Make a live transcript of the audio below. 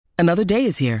Another day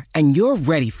is here, and you're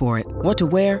ready for it. What to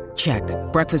wear? Check.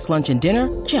 Breakfast, lunch, and dinner?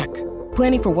 Check.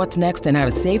 Planning for what's next and how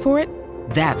to save for it?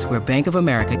 That's where Bank of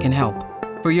America can help.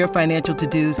 For your financial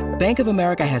to-dos, Bank of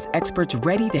America has experts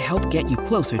ready to help get you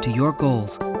closer to your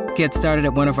goals. Get started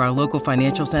at one of our local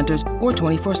financial centers or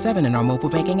 24/7 in our mobile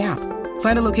banking app.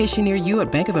 Find a location near you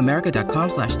at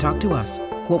bankofamerica.com/talktous.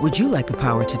 What would you like the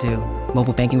power to do?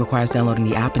 Mobile banking requires downloading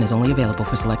the app and is only available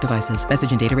for select devices.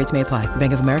 Message and data rates may apply.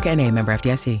 Bank of America N.A., member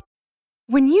FDIC.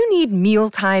 When you need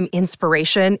mealtime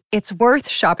inspiration, it's worth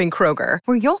shopping Kroger,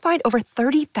 where you'll find over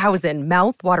 30,000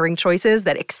 mouth-watering choices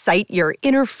that excite your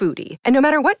inner foodie. And no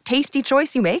matter what tasty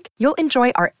choice you make, you'll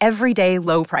enjoy our everyday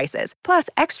low prices, plus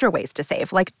extra ways to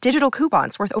save, like digital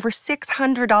coupons worth over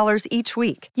 $600 each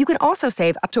week. You can also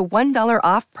save up to $1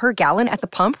 off per gallon at the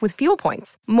pump with fuel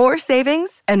points. More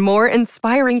savings and more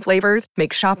inspiring flavors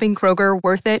make shopping Kroger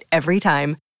worth it every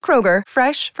time. Kroger,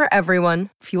 fresh for everyone.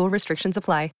 Fuel restrictions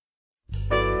apply.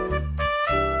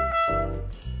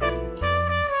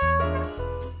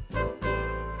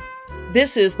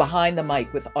 This is Behind the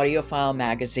Mic with AudioFile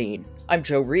Magazine. I'm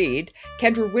Joe Reed.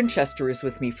 Kendra Winchester is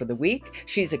with me for the week.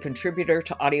 She's a contributor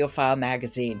to AudioFile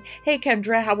Magazine. Hey,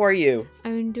 Kendra, how are you?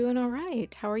 I'm doing all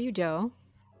right. How are you, Joe?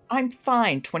 I'm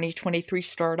fine. 2023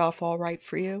 started off all right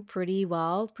for you? Pretty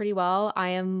well. I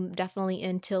am definitely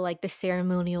into like the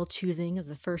ceremonial choosing of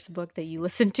the first book that you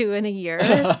listen to in a year.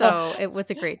 So it was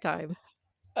a great time.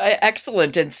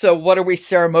 Excellent. And so what are we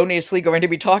ceremoniously going to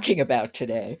be talking about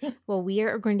today? Well, we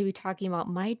are going to be talking about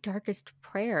My Darkest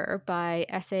Prayer by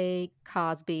S.A.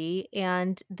 Cosby.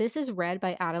 And this is read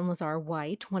by Adam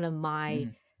Lazarre-White, one of my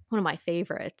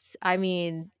favorites. I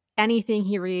mean, anything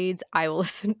he reads, I will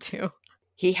listen to.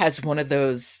 He has one of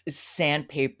those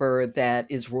sandpaper that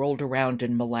is rolled around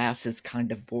in molasses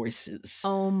kind of voices.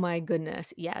 Oh my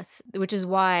goodness. Yes. Which is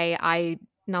why I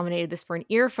nominated this for an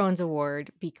Earphones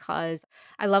Award, because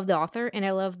I love the author and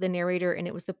I love the narrator, and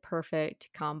it was the perfect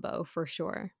combo for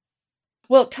sure.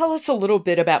 Well, tell us a little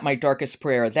bit about My Darkest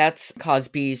Prayer. That's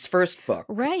Cosby's first book.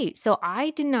 Right. So I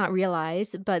did not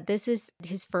realize, but this is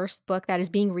his first book that is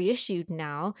being reissued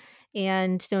now.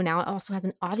 And so now it also has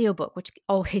an audiobook, which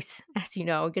always, as you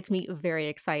know, gets me very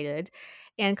excited.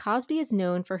 And Cosby is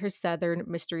known for his Southern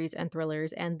mysteries and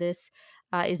thrillers, and this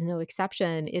is no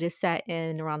exception. It is set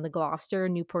in around the Gloucester,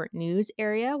 Newport News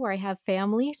area where I have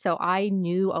family. So I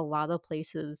knew a lot of the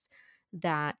places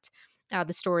that where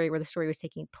the story was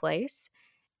taking place.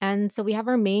 And so we have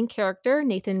our main character,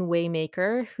 Nathan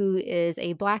Waymaker, who is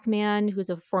a Black man who's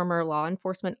a former law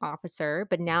enforcement officer,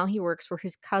 but now he works for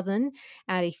his cousin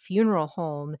at a funeral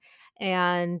home.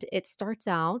 And it starts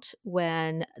out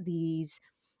when these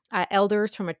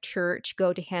elders from a church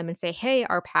go to him and say, hey,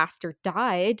 our pastor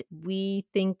died. We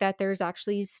think that there's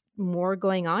actually more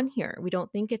going on here. We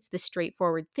don't think it's this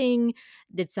straightforward thing.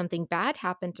 Did something bad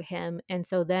happen to him? And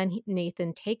so then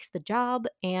Nathan takes the job,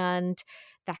 and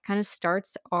that kind of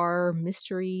starts our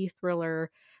mystery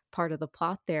thriller part of the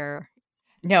plot there.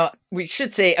 Now, we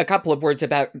should say a couple of words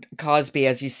about Cosby.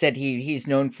 As you said, he's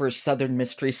known for Southern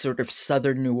mystery, sort of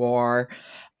Southern noir.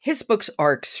 His books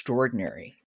are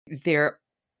extraordinary. They're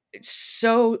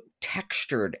so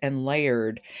textured and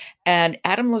layered, and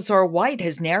Adam Lazarre-White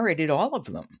has narrated all of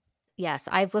them. Yes,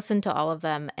 I've listened to all of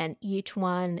them, and each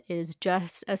one is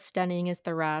just as stunning as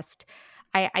the rest.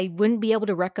 I wouldn't be able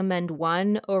to recommend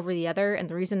one over the other, and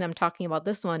the reason I'm talking about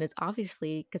this one is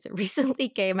obviously because it recently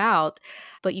came out,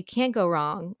 but you can't go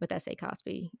wrong with S.A.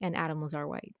 Cosby and Adam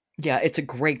Lazarre-White. Yeah, it's a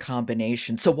great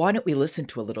combination. So why don't we listen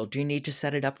to a little? Do you need to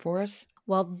set it up for us?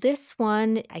 Well, this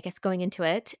one, I guess going into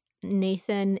it,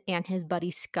 Nathan and his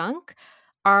buddy Skunk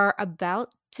are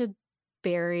about to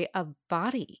bury a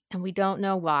body, and we don't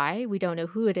know why. We don't know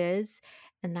who it is,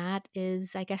 and that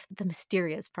is, I guess, the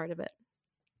mysterious part of it.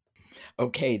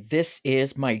 Okay, this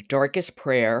is My Darkest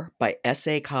Prayer by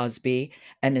S.A. Cosby,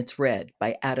 and it's read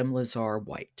by Adam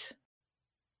Lazarre-White.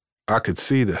 I could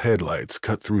see the headlights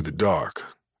cut through the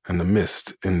dark and the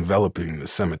mist enveloping the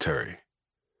cemetery.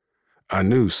 I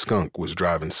knew Skunk was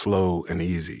driving slow and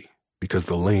easy, because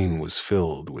the lane was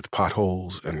filled with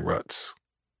potholes and ruts.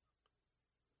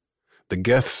 The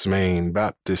Gethsemane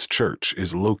Baptist Church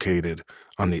is located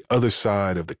on the other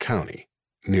side of the county,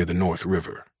 near the North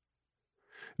River.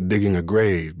 Digging a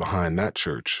grave behind that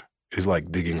church is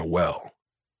like digging a well.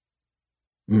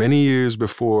 Many years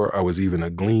before I was even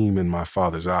a gleam in my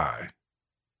father's eye,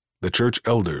 the church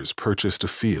elders purchased a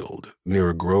field near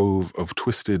a grove of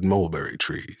twisted mulberry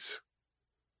trees.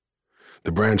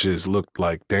 The branches looked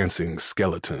like dancing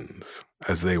skeletons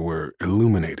as they were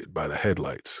illuminated by the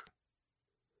headlights.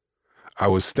 I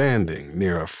was standing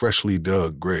near a freshly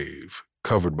dug grave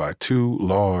covered by 2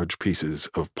 large pieces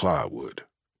of plywood.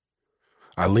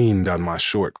 I leaned on my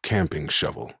short camping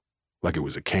shovel like it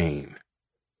was a cane.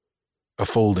 A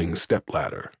folding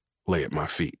stepladder lay at my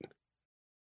feet.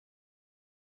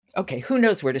 Okay, who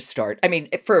knows where to start? I mean,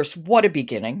 at first, what a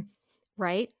beginning.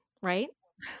 Right? Right?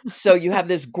 So you have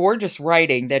this gorgeous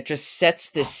writing that just sets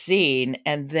the scene,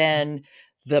 and then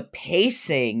the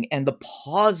pacing and the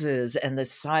pauses and the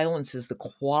silences, the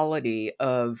quality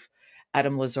of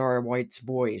Adam Lazarre-White's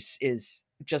voice is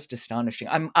just astonishing.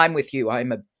 I'm with you.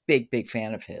 I'm a big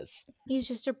fan of his. He's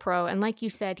just a pro. And like you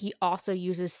said, he also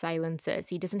uses silences.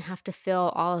 He doesn't have to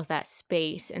fill all of that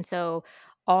space. And so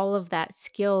all of that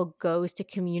skill goes to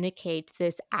communicate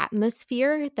this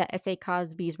atmosphere that S.A.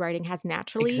 Cosby's writing has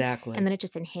naturally. Exactly. And then it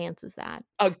just enhances that.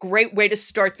 A great way to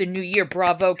start the new year.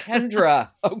 Bravo,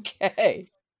 Kendra. Okay.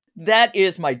 That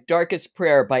is My Darkest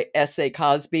Prayer by S.A.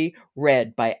 Cosby,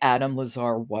 read by Adam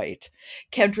Lazarre-White.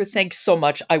 Kendra, thanks so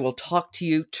much. I will talk to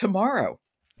you tomorrow.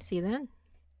 See you then.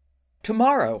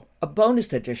 Tomorrow, a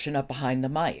bonus edition of Behind the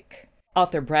Mic.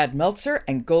 Author Brad Meltzer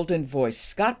and Golden Voice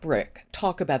Scott Brick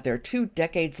talk about their 2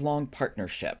 decades-long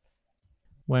partnership.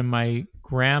 When my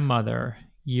grandmother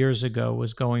years ago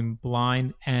was going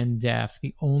blind and deaf,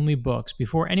 the only books,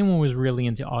 before anyone was really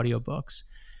into audiobooks,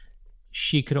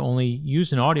 she could only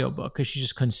use an audiobook because she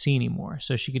just couldn't see anymore.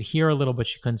 So she could hear a little, but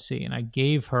she couldn't see. And I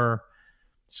gave her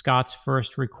Scott's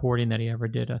first recording that he ever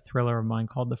did, a thriller of mine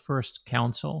called The First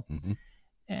Council. Mm-hmm.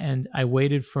 And I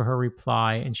waited for her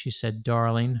reply, and she said,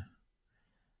 "Darling,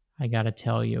 I got to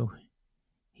tell you,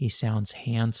 he sounds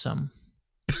handsome."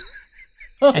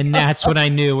 And that's when I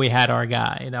knew we had our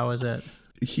guy. That was it.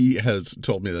 He has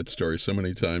told me that story so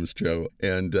many times, Joe.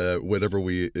 And whenever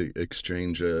we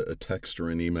exchange a text or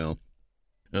an email,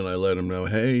 and I let him know,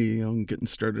 hey, I'm getting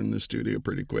started in the studio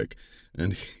pretty quick.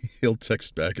 And he'll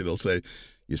text back and he'll say,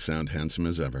 "You sound handsome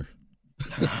as ever."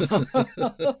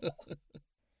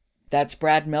 That's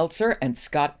Brad Meltzer and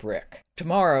Scott Brick.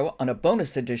 Tomorrow on a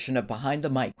bonus edition of Behind the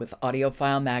Mic with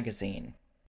AudioFile Magazine.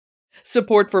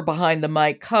 Support for Behind the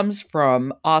Mic comes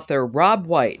from author Rob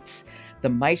White's The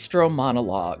Maestro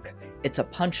Monologue. It's a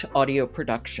Punch audio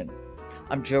production.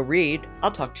 I'm Joe Reed.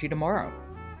 I'll talk to you tomorrow.